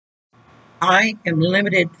I am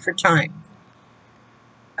limited for time.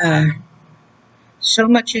 Uh, so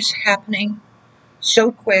much is happening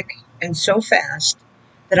so quick and so fast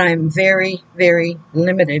that I'm very, very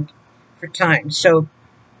limited for time. So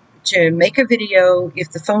to make a video,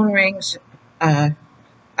 if the phone rings, uh,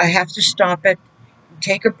 I have to stop it,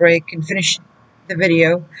 take a break, and finish the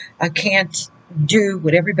video. I can't do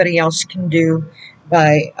what everybody else can do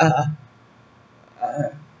by uh,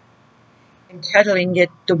 entitling it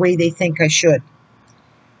the way they think I should.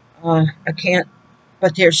 I can't,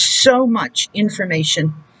 but there's so much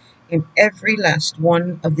information in every last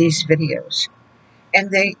one of these videos.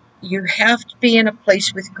 And you have to be in a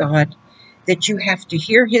place with God that you have to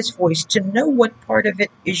hear his voice to know what part of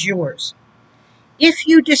it is yours. If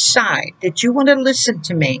you decide that you want to listen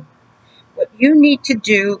to me, what you need to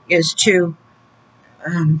do is to,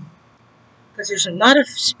 because there's a lot of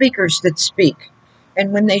speakers that speak,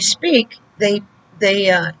 and when they speak, they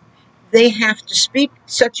uh, they have to speak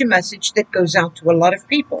such a message that goes out to a lot of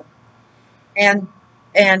people, and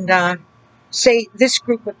and say this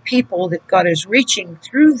group of people that God is reaching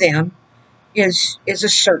through them is a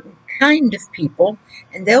certain kind of people,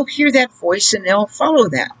 and they'll hear that voice and they'll follow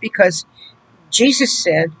that because Jesus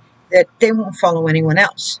said that they won't follow anyone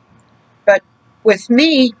else. But with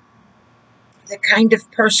me, the kind of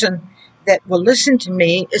person that will listen to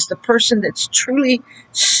me is the person that's truly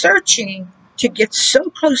searching to get so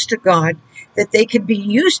close to God that they can be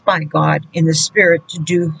used by God in the spirit to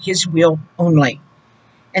do his will only.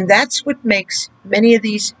 And that's what makes many of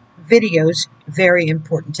these videos very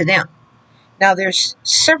important to them. Now, there's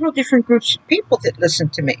several different groups of people that listen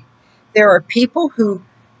to me. There are people who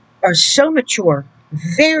are so mature,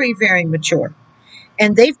 very, very mature,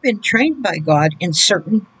 and they've been trained by God in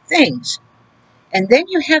certain things. And then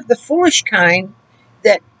you have the foolish kind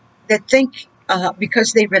that think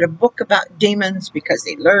because they read a book about demons, because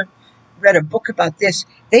they read a book about this,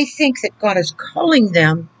 they think that God is calling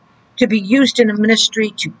them to be used in a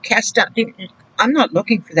ministry to cast out demons. I'm not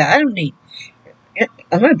looking for that. I don't need.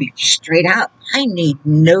 I'm going to be straight out. I need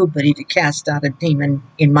nobody to cast out a demon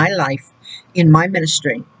in my life, in my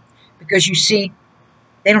ministry, because you see,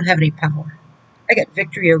 they don't have any power. I got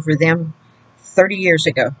victory over them 30 years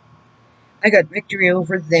ago. I got victory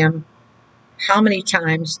over them how many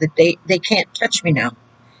times that they can't touch me now.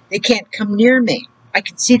 They can't come near me. I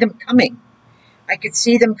can see them coming. I could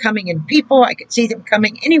see them coming in people. I could see them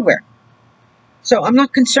coming anywhere. So I'm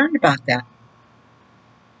not concerned about that.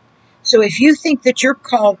 So if you think that you're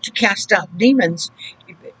called to cast out demons,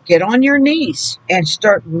 you get on your knees and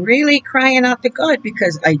start really crying out to God,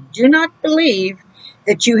 because I do not believe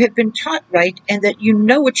that you have been taught right and that you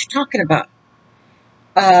know what you're talking about.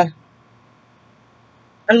 A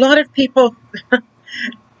lot of people,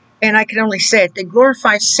 and I can only say it, they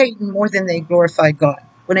glorify Satan more than they glorify God.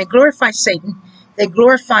 When they glorify Satan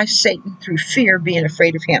through fear, being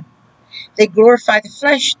afraid of him. They glorify the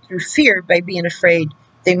flesh through fear by being afraid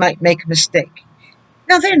they might make a mistake.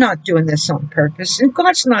 Now, they're not doing this on purpose, and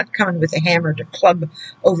God's not coming with a hammer to club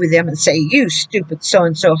over them and say, you stupid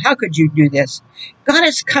so-and-so, how could you do this? God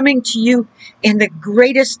is coming to you in the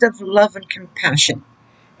greatest of love and compassion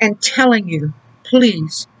and telling you,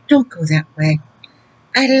 please, don't go that way.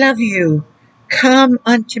 I love you. Come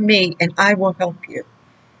unto me, and I will help you.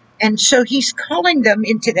 And so he's calling them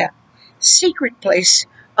into that secret place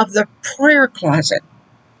of the prayer closet.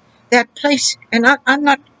 That place, and I'm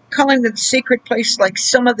not calling it the secret place like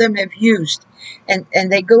some of them have used. And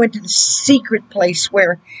they go into the secret place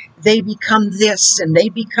where they become this and they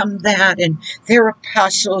become that, and they're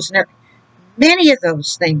apostles. And many of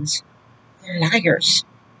those things, they're liars.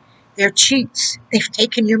 They're cheats. They've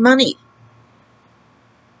taken your money.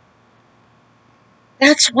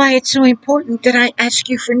 That's why it's so important that I ask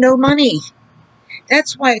you for no money.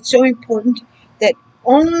 That's why it's so important that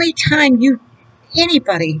only time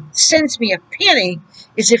anybody sends me a penny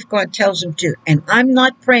is if God tells him to. And I'm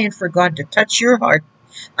not praying for God to touch your heart.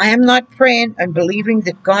 I am not praying and believing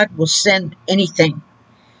that God will send anything,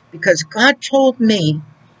 because God told me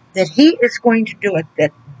that he is going to do it,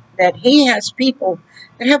 that he has people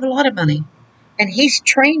that have a lot of money, and he's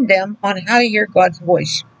trained them on how to hear God's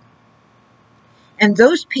voice. And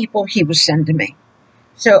those people he will send to me.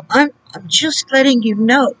 So I'm just letting you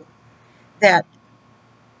know that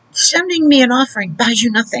sending me an offering buys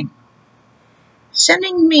you nothing.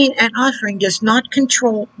 Sending me an offering does not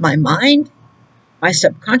control my mind, my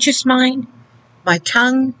subconscious mind, my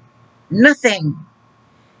tongue, nothing.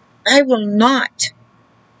 I will not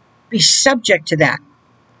be subject to that.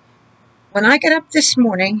 When I got up this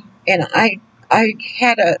morning and I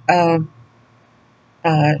had a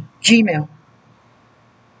Gmail,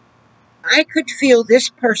 I could feel this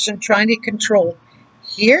person trying to control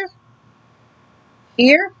here,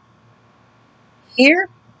 here, here,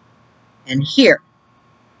 and here.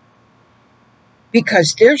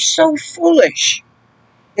 Because they're so foolish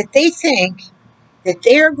that they think that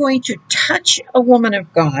they are going to touch a woman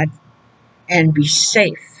of God and be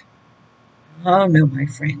safe. Oh no, my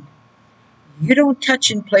friend. You don't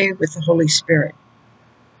touch and play with the Holy Spirit.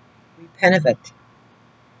 Repent of it.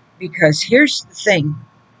 Because here's the thing.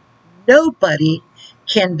 Nobody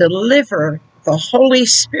can deliver the Holy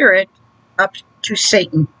Spirit up to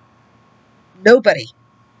Satan. Nobody.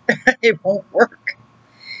 It won't work.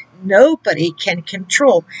 Nobody can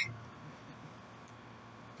control.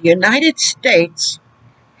 The United States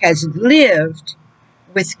has lived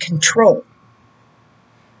with control.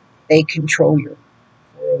 They control your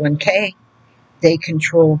 401k. They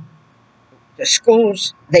control the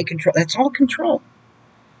schools. They control. That's all control.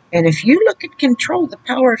 And if you look at control, the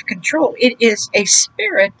power of control, it is a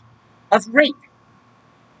spirit of rape.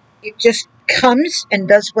 It just comes and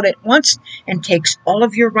does what it wants and takes all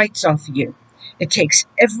of your rights off of you. It takes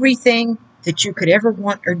everything that you could ever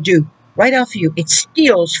want or do right off of you. It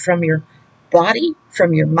steals from your body,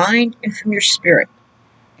 from your mind, and from your spirit.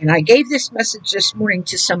 And I gave this message this morning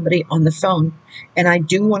to somebody on the phone, and I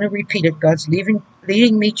do want to repeat it. God's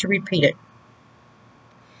leading me to repeat it.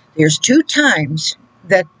 There's 2 times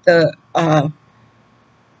that the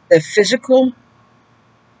physical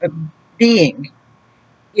being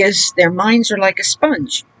is, their minds are like a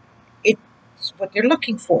sponge. It's what they're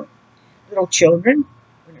looking for. Little children,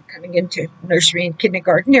 when they're coming into nursery and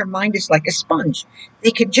kindergarten, their mind is like a sponge.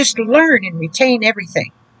 They can just learn and retain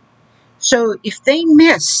everything. So if they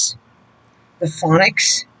miss the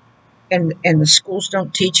phonics and the schools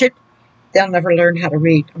don't teach it, they'll never learn how to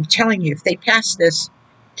read. I'm telling you, if they pass this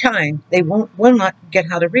time, they will not get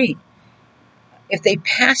how to read. If they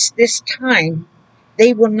pass this time,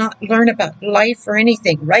 they will not learn about life or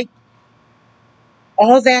anything, right?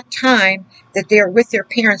 All that time that they are with their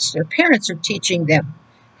parents are teaching them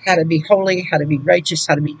how to be holy, how to be righteous,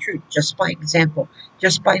 how to be true, just by example,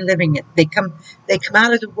 just by living it. They come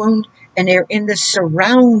out of the womb and they're in the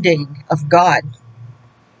surrounding of God.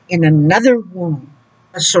 In another womb,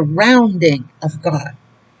 a surrounding of God.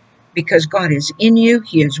 Because God is in you,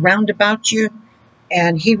 He is round about you,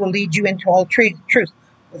 and He will lead you into all truth.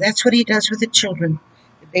 Well, that's what He does with the children.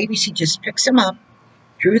 The babies, He just picks them up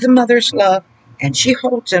through the mother's love, and she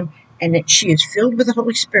holds them, and that she is filled with the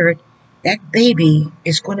Holy Spirit. That baby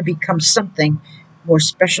is going to become something more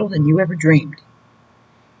special than you ever dreamed.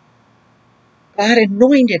 God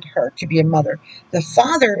anointed her to be a mother. The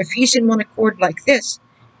father, if he's in one accord like this,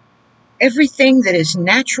 everything that is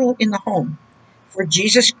natural in the home for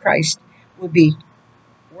Jesus Christ will be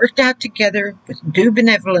worked out together with due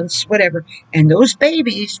benevolence, whatever, and those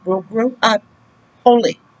babies will grow up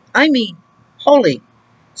holy. I mean, holy.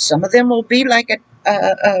 Some of them will be like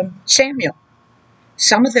a Samuel.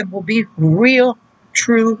 Some of them will be real,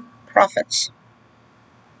 true prophets,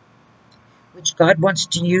 which God wants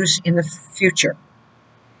to use in the future.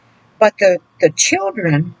 But the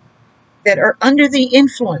children that are under the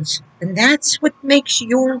influence, and that's what makes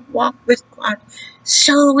your walk with God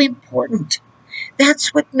so important.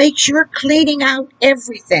 That's what makes your cleaning out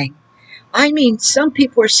everything. I mean, some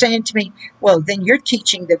people are saying to me, well, then you're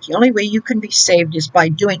teaching that the only way you can be saved is by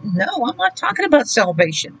doing. No, I'm not talking about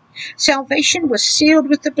salvation. Salvation was sealed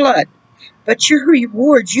with the blood. But your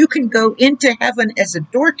rewards, you can go into heaven as a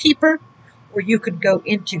doorkeeper, or you could go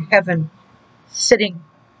into heaven sitting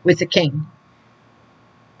with the king.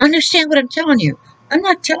 Understand what I'm telling you. I'm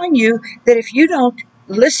not telling you that if you don't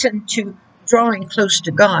listen to drawing close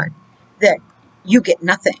to God, that you get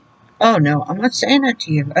nothing. Oh, no, I'm not saying that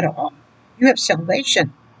to you at all. You have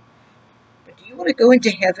salvation. But do you want to go into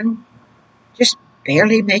heaven just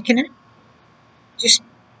barely making it? Just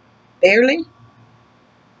barely?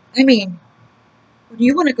 I mean, do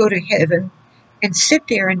you want to go to heaven and sit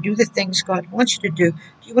there and do the things God wants you to do?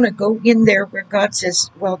 Do you want to go in there where God says,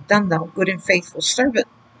 well done, thou good and faithful servant?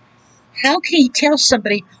 How can He tell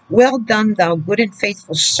somebody, well done, thou good and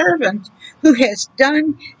faithful servant, who has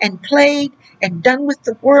done and played and done with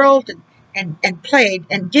the world and played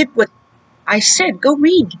and did what I said? Go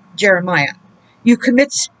read Jeremiah. You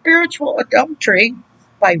commit spiritual adultery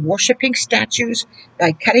by worshiping statues,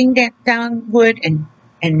 by cutting down wood and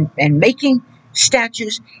making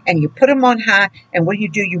statues, and you put them on high, and what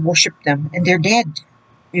do? You worship them, and they're dead.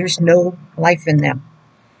 There's no life in them.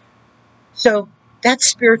 So that's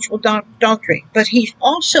spiritual adultery. But He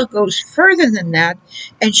also goes further than that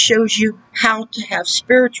and shows you how to have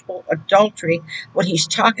spiritual adultery, what He's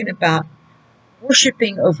talking about.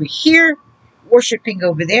 Worshiping over here, worshiping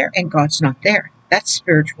over there and God's not there. That's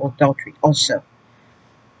spiritual adultery also.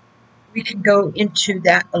 We can go into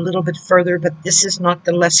that a little bit further, but this is not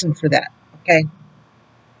the lesson for that, okay?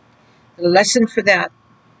 The lesson for that,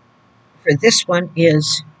 for this one,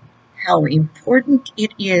 is how important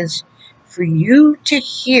it is for you to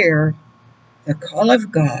hear the call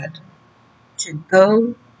of God to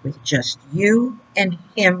go with just you and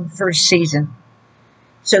Him for a season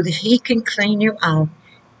so that He can clean you out.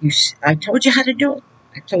 I told you how to do it.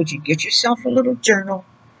 I told you, get yourself a little journal,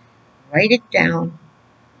 write it down,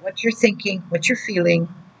 what you're thinking, what you're feeling,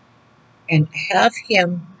 and have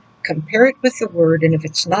Him compare it with the Word, and if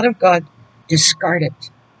it's not of God, discard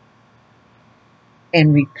it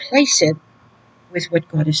and replace it with what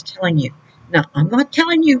God is telling you. Now, I'm not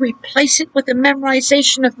telling you replace it with a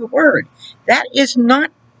memorization of the Word.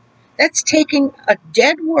 That's taking a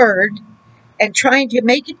dead word and trying to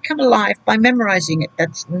make it come alive by memorizing it.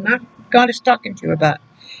 That's not what God is talking to you about.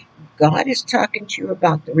 God is talking to you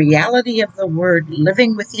about the reality of the Word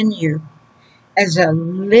living within you as a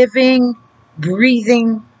living,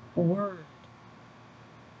 breathing Word.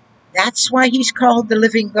 That's why He's called the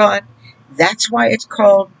living God. That's why it's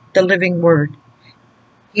called the living Word.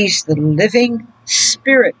 He's the living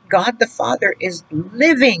Spirit. God the Father is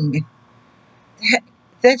living.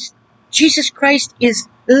 That's Jesus Christ is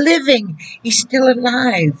living. He's still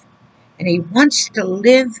alive. And He wants to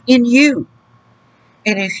live in you.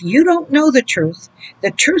 And if you don't know the truth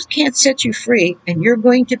can't set you free, and you're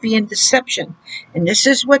going to be in deception. And this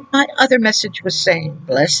is what my other message was saying.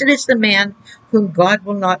 Blessed is the man whom God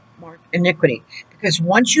will not mark iniquity. Because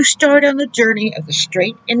once you start on the journey of the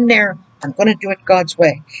straight and narrow, I'm going to do it God's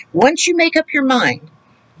way. Once you make up your mind,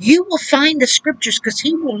 you will find the scriptures, because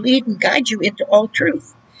He will lead and guide you into all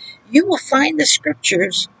truth. You will find the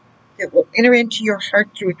scriptures that will enter into your heart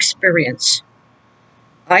through experience.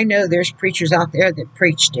 I know there's preachers out there that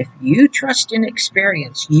preached, if you trust in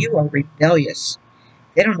experience, you are rebellious.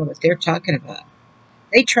 They don't know what they're talking about.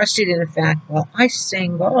 They trusted in the fact, well, I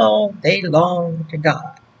sing all day long to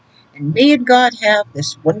God, and me and God have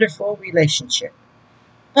this wonderful relationship.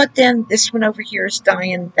 But then this one over here is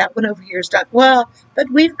dying, that one over here is dying. Well, but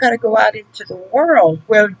we've got to go out into the world.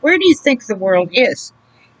 Well, where do you think the world is?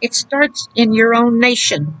 It starts in your own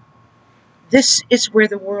nation. This is where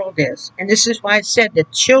the world is. And this is why I said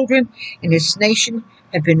that children in this nation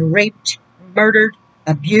have been raped, murdered,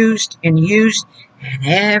 abused, and used, and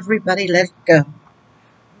everybody let it go.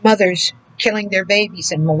 Mothers killing their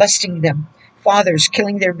babies and molesting them. Fathers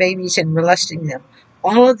killing their babies and molesting them.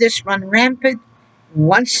 All of this run rampant.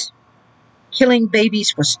 Once killing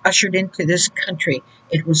babies was ushered into this country,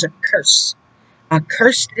 it was a curse. A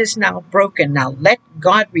curse that is now broken. Now let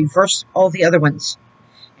God reverse all the other ones.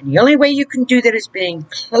 And the only way you can do that is being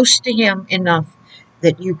close to Him enough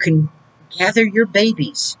that you can gather your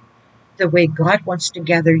babies the way God wants to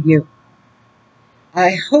gather you.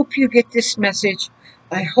 I hope you get this message.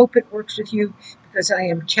 I hope it works with you, because I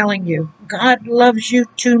am telling you, God loves you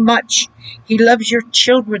too much. He loves your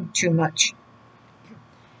children too much.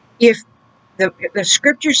 If the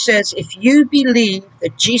scripture says, if you believe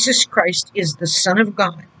that Jesus Christ is the Son of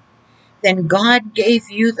God, then God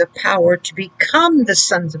gave you the power to become the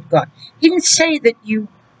sons of God. He didn't say that you,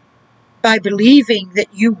 by believing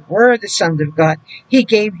that you were the sons of God, He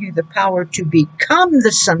gave you the power to become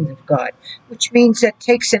the sons of God, which means that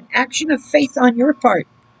takes an action of faith on your part.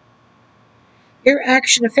 Your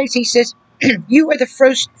action of faith. He says, you are the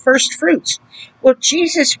first fruits. Well,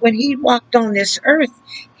 Jesus, when He walked on this earth,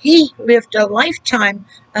 He lived a lifetime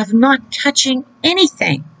of not touching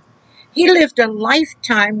anything. He lived a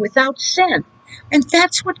lifetime without sin. And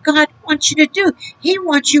that's what God wants you to do. He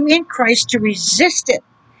wants you in Christ to resist it.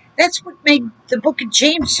 That's what made the book of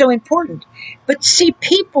James so important. But see,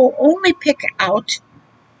 people only pick out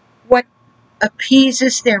what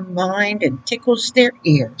appeases their mind and tickles their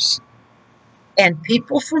ears. And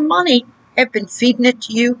people for money have been feeding it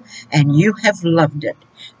to you, and you have loved it.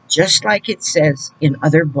 Just like it says in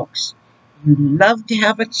other books. You love to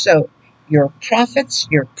have it so. Your prophets,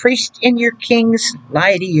 your priests, and your kings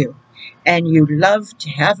lie to you. And you love to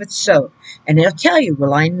have it so. And they'll tell you,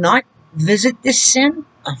 will I not visit this sin?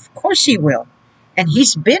 Of course He will. And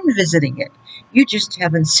He's been visiting it. You just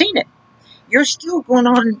haven't seen it. You're still going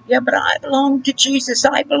on, yeah, but I belong to Jesus.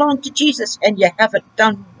 I belong to Jesus. And you haven't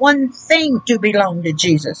done one thing to belong to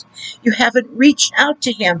Jesus. You haven't reached out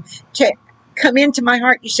to Him to come into my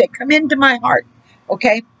heart. You say, come into my heart.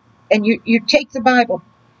 Okay? And you take the Bible.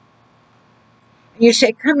 And you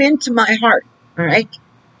say, come into my heart. All right?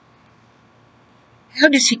 How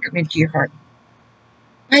does He come into your heart?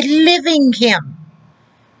 By living Him.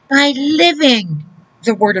 By living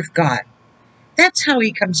the Word of God. That's how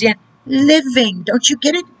he comes in. Living. Don't you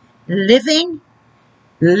get it? Living.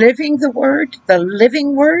 Living the word. The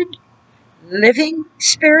living word. Living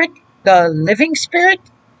spirit. The living spirit.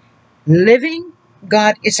 Living.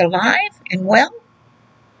 God is alive and well.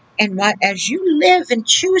 And as you live and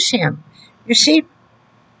choose him, you see,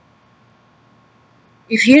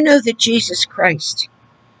 if you know that Jesus Christ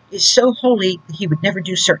is so holy that he would never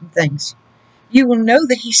do certain things, you will know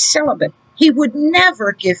that he's celibate. He would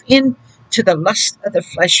never give in to the lust of the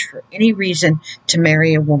flesh for any reason to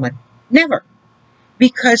marry a woman. Never.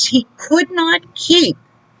 Because he could not keep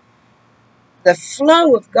the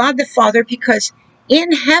flow of God the Father, because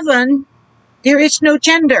in heaven there is no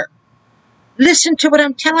gender. Listen to what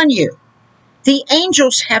I'm telling you. The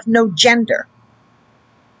angels have no gender.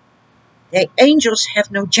 The angels have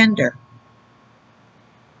no gender.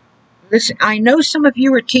 Listen, I know some of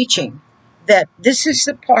you are teaching that this is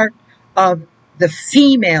the part of the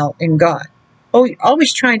female in God. Oh, you're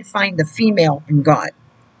always trying to find the female in God.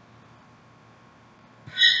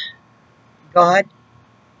 God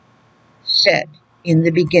said in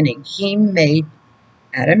the beginning, he made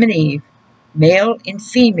Adam and Eve, male and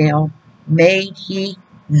female, made he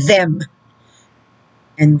them.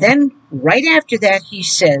 And then right after that, he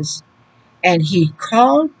says, and he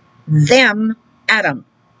called them Adam.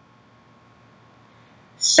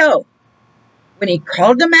 So, when he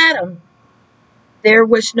called them Adam, there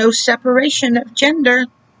was no separation of gender.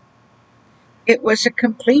 It was a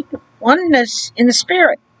complete oneness in the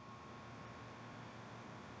spirit.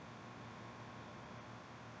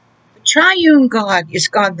 The triune God is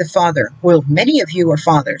God the Father. Well, many of you are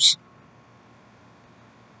fathers.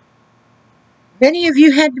 Many of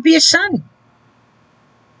you had to be a son.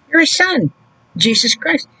 You're a son, Jesus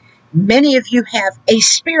Christ. Many of you have a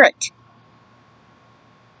spirit.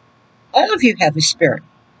 All of you have a spirit.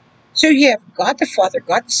 So you have God the Father,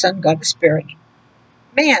 God the Son, God the Spirit.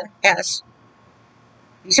 Man has,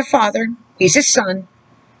 he's a father, he's a son,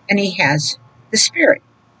 and he has the Spirit.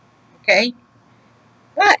 Okay?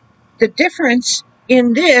 But the difference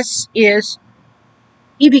in this is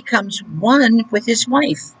he becomes one with his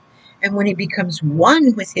wife. And when he becomes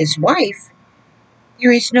one with his wife,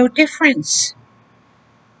 there is no difference.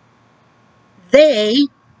 They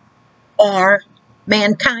are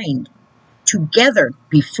mankind. Together,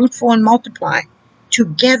 be fruitful and multiply.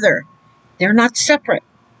 Together. They're not separate.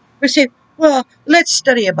 We say, well, let's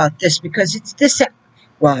study about this because it's this.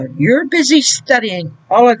 While you're busy studying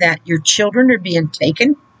all of that, your children are being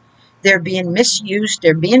taken. They're being misused.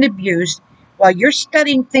 They're being abused. While you're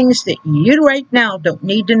studying things that you right now don't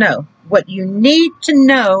need to know. What you need to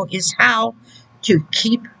know is how to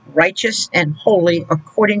keep righteous and holy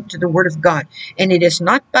according to the word of God. And it is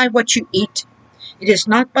not by what you eat. It is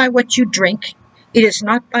not by what you drink. It is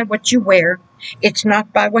not by what you wear. It's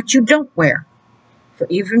not by what you don't wear. For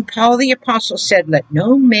even Paul the Apostle said, let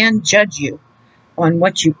no man judge you on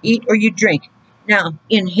what you eat or you drink. Now,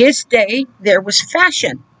 in his day, there was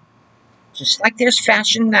fashion, just like there's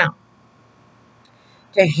fashion now.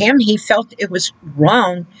 To him, he felt it was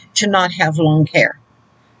wrong to not have long hair.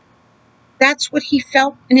 That's what he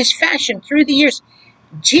felt in his fashion through the years.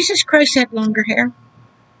 Jesus Christ had longer hair.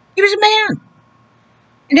 He was a man.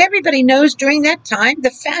 And everybody knows during that time, the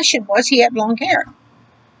fashion was he had long hair.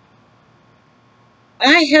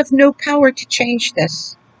 I have no power to change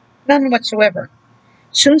this. None whatsoever.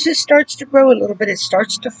 As soon as it starts to grow a little bit, it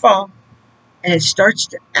starts to fall. And it starts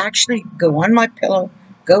to actually go on my pillow,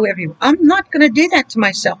 go everywhere. I'm not going to do that to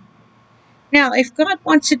myself. Now, if God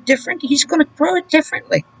wants it different, he's going to grow it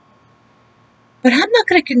differently. But I'm not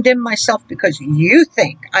going to condemn myself because you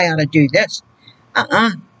think I ought to do this.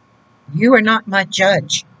 You are not my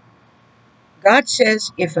judge. God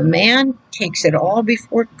says if a man takes it all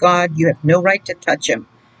before God, you have no right to touch him.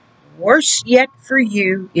 Worse yet for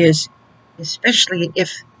you is, especially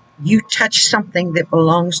if you touch something that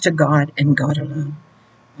belongs to God and God alone.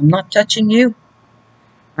 I'm not touching you.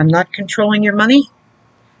 I'm not controlling your money.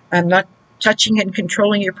 I'm not touching and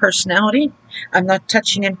controlling your personality. I'm not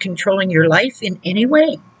touching and controlling your life in any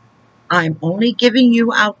way. I'm only giving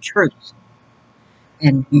you out truth.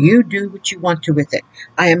 And you do what you want to with it.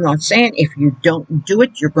 I am not saying if you don't do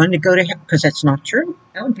it, you're going to go to hell, because that's not true.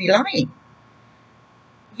 That would be lying.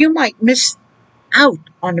 You might miss out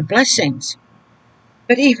on the blessings.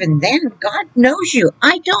 But even then, God knows you.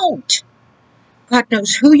 I don't. God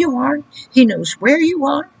knows who you are. He knows where you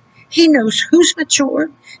are. He knows who's mature.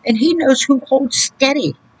 And he knows who holds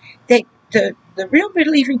steady. The real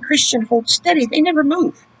believing Christian holds steady. They never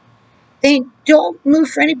move. They don't move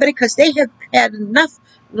for anybody because they have had enough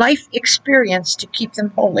life experience to keep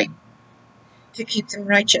them holy, to keep them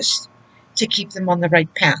righteous, to keep them on the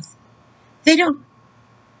right path. They don't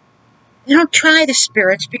try the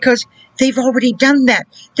spirits because they've already done that.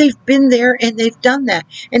 They've been there and they've done that.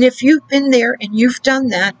 And if you've been there and you've done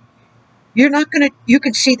that, you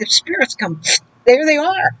can see the spirits come. There they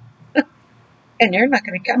are. And they're not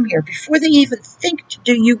going to come here before they even think to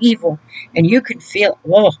do you evil. And you can feel,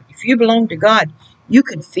 oh, if you belong to God, you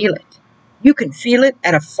can feel it. You can feel it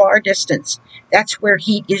at a far distance. That's where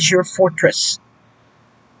He is your fortress.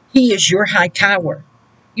 He is your high tower.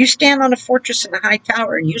 You stand on a fortress in a high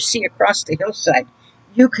tower and you see across the hillside.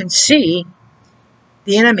 You can see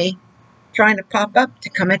the enemy trying to pop up to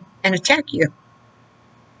come in and attack you.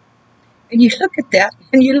 And you look at that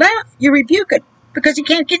and you laugh. You rebuke it because he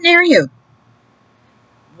can't get near you.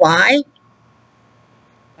 Why?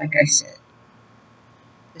 Like I said,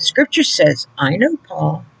 the scripture says, I know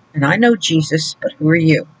Paul and I know Jesus, but who are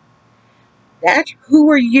you? That who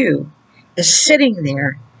are you is sitting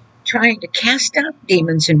there trying to cast out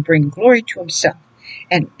demons and bring glory to himself.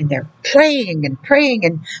 And they're praying and praying.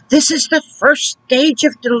 And this is the first stage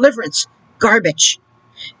of deliverance. Garbage.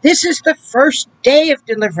 This is the first day of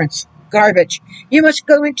deliverance. Garbage. You must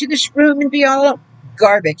go into this room and be all up.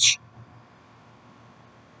 Garbage.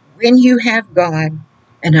 When you have God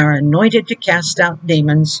and are anointed to cast out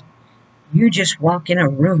demons, you just walk in a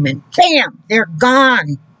room and bam, they're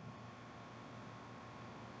gone.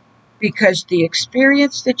 Because the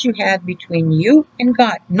experience that you had between you and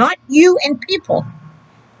God, not you and people,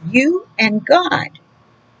 you and God,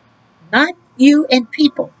 not you and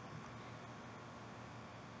people.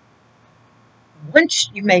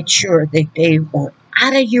 Once you made sure that they were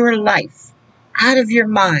out of your life, out of your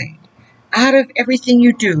mind, out of everything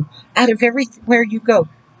you do, out of everywhere you go,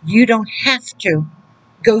 you don't have to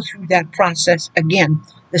go through that process again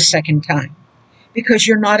the second time. Because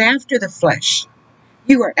you're not after the flesh.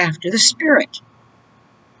 You are after the spirit.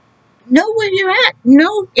 Know where you're at.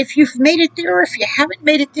 Know if you've made it there or if you haven't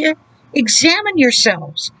made it there. Examine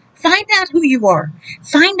yourselves. Find out who you are.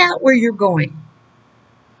 Find out where you're going.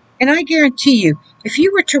 And I guarantee you, if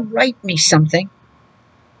you were to write me something,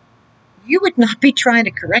 you would not be trying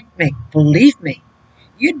to correct me. Believe me.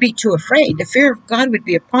 You'd be too afraid. The fear of God would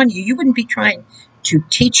be upon you. You wouldn't be trying to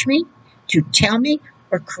teach me, to tell me,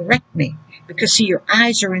 or correct me. Because, see, your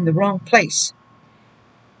eyes are in the wrong place.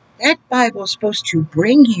 That Bible is supposed to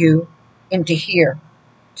bring you into here,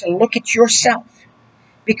 to look at yourself.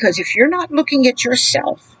 Because if you're not looking at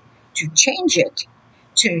yourself to change it,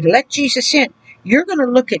 to let Jesus in, you're going to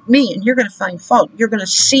look at me and you're going to find fault. You're going to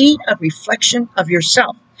see a reflection of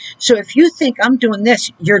yourself. So if you think I'm doing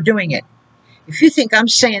this, you're doing it. If you think I'm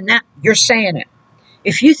saying that, you're saying it.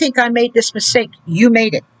 If you think I made this mistake, you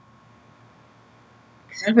made it.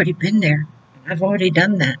 Because I've already been there. And I've already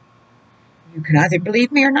done that. You can either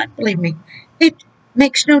believe me or not believe me. It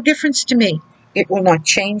makes no difference to me. It will not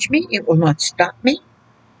change me. It will not stop me.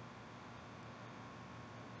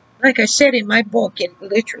 Like I said in my book, it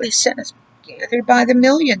literally says, gather by the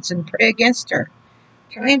millions and pray against her.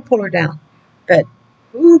 Try and pull her down. But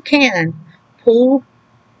who can pull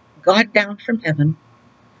God down from heaven?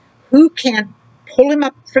 Who can pull him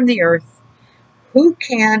up from the earth? Who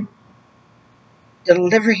can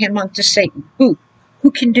deliver him unto Satan? Who?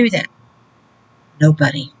 Who can do that?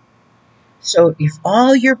 Nobody. So if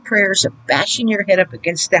all your prayers are bashing your head up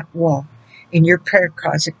against that wall in your prayer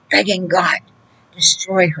closet, begging God,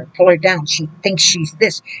 destroy her, pull her down. She thinks she's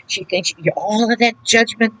this. She thinks all of that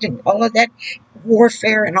judgment and all of that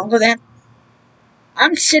warfare and all of that.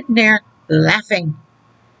 I'm sitting there laughing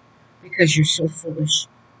because you're so foolish.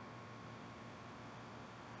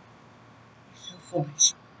 You're so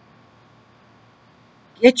foolish.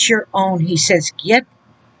 Get your own, he says, get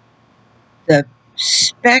the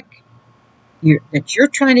speck that you're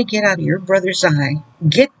trying to get out of your brother's eye.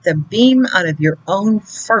 Get the beam out of your own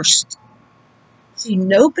first. See,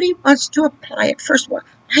 nobody wants to apply it first. Well,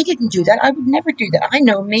 I didn't do that. I would never do that. I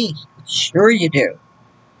know me. Sure you do.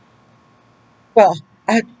 Well,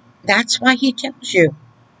 that's why he tells you.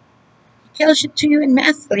 He tells it to you in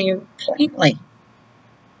Matthew plainly.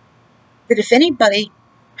 That if anybody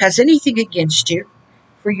has anything against you,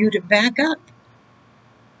 for you to back up.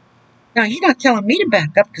 Now, he's not telling me to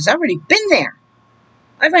back up because I've already been there.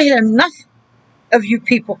 I've had enough of you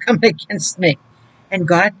people coming against me. And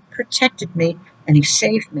God protected me and he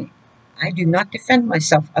saved me. I do not defend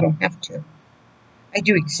myself. I don't have to. I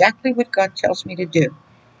do exactly what God tells me to do.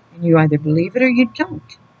 And you either believe it or you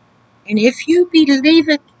don't. And if you believe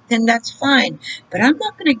it, then that's fine. But I'm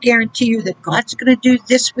not going to guarantee you that God's going to do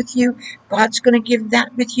this with you. God's going to give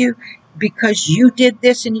that with you because you did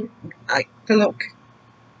this and you... Look,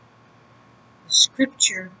 the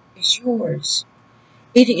scripture is yours.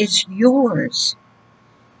 It is yours.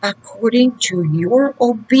 according to your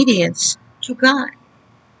obedience to God.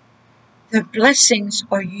 The blessings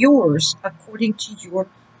are yours according to your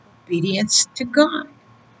obedience to God.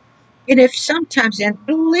 And if sometimes, and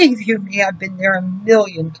believe you me, I've been there a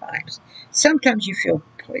million times, sometimes you feel,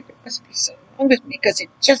 boy, there must be something wrong with me because it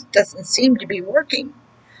just doesn't seem to be working.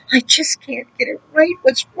 I just can't get it right.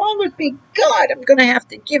 What's wrong with me? God, I'm going to have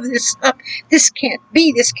to give this up. This can't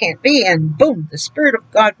be. This can't be. And boom, the Spirit of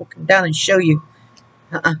God will come down and show you,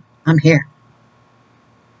 I'm here.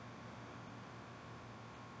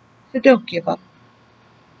 So don't give up.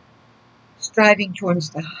 Striving towards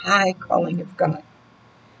the high calling of God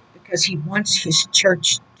because He wants His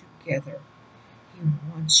church together. He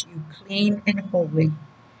wants you clean and holy.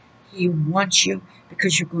 He wants you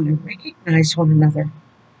because you're going to recognize one another.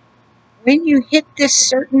 When you hit this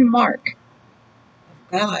certain mark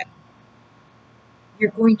of God,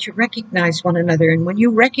 you're going to recognize one another. And when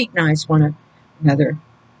you recognize one another,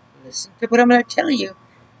 listen to what I'm going to tell you,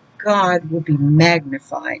 God will be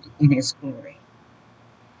magnified in His glory.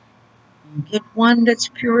 You get one that's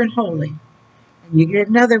pure and holy, and you get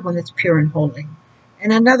another one that's pure and holy,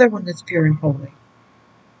 and another one that's pure and holy.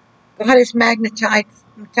 God is magnetized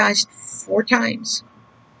 4 times.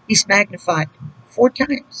 He's magnified 4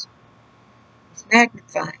 times. He's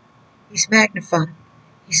magnified. He's magnified.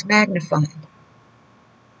 He's magnified.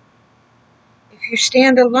 If you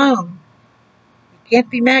stand alone, you can't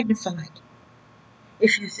be magnified.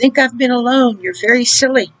 If you think I've been alone, you're very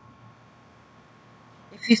silly.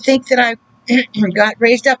 If you think that I got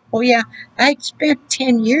raised up, oh yeah, I spent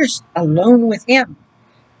 10 years alone with Him.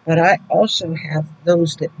 But I also have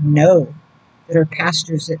those that know, that are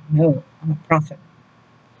pastors that know I'm a prophet.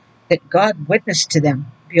 That God witnessed to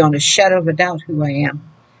them beyond a shadow of a doubt who I am.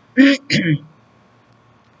 And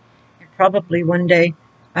probably one day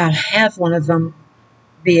I'll have one of them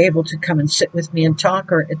be able to come and sit with me and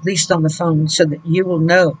talk, or at least on the phone, so that you will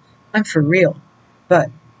know I'm for real.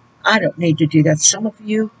 But I don't need to do that. Some of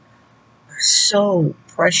you are so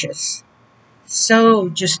precious, so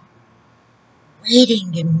just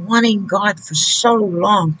waiting and wanting God for so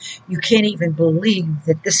long, you can't even believe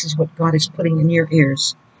that this is what God is putting in your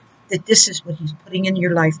ears, that this is what He's putting in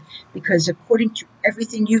your life, because according to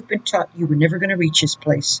everything you've been taught, you were never going to reach His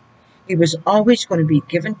place. It was always going to be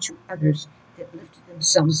given to others that lifted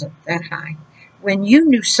themselves up that high. When you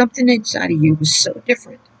knew something inside of you was so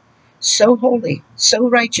different, so holy, so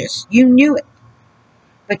righteous, you knew it,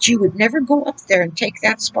 but you would never go up there and take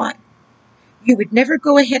that spot. You would never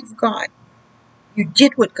go ahead of God. You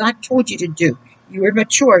did what God told you to do. You were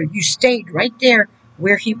mature. You stayed right there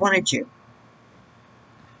where He wanted you.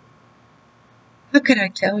 How could I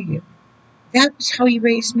tell you? That was how He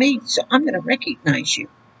raised me, so I'm going to recognize you.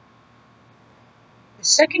 The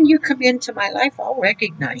second you come into my life, I'll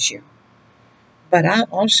recognize you. But I'll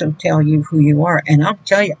also tell you who you are, and I'll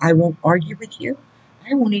tell you, I won't argue with you.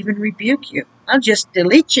 I won't even rebuke you. I'll just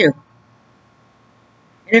delete you.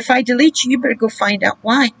 And if I delete you, you better go find out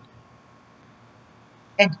why.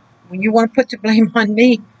 And when you want to put the blame on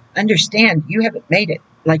me, understand you haven't made it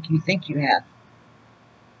like you think you have.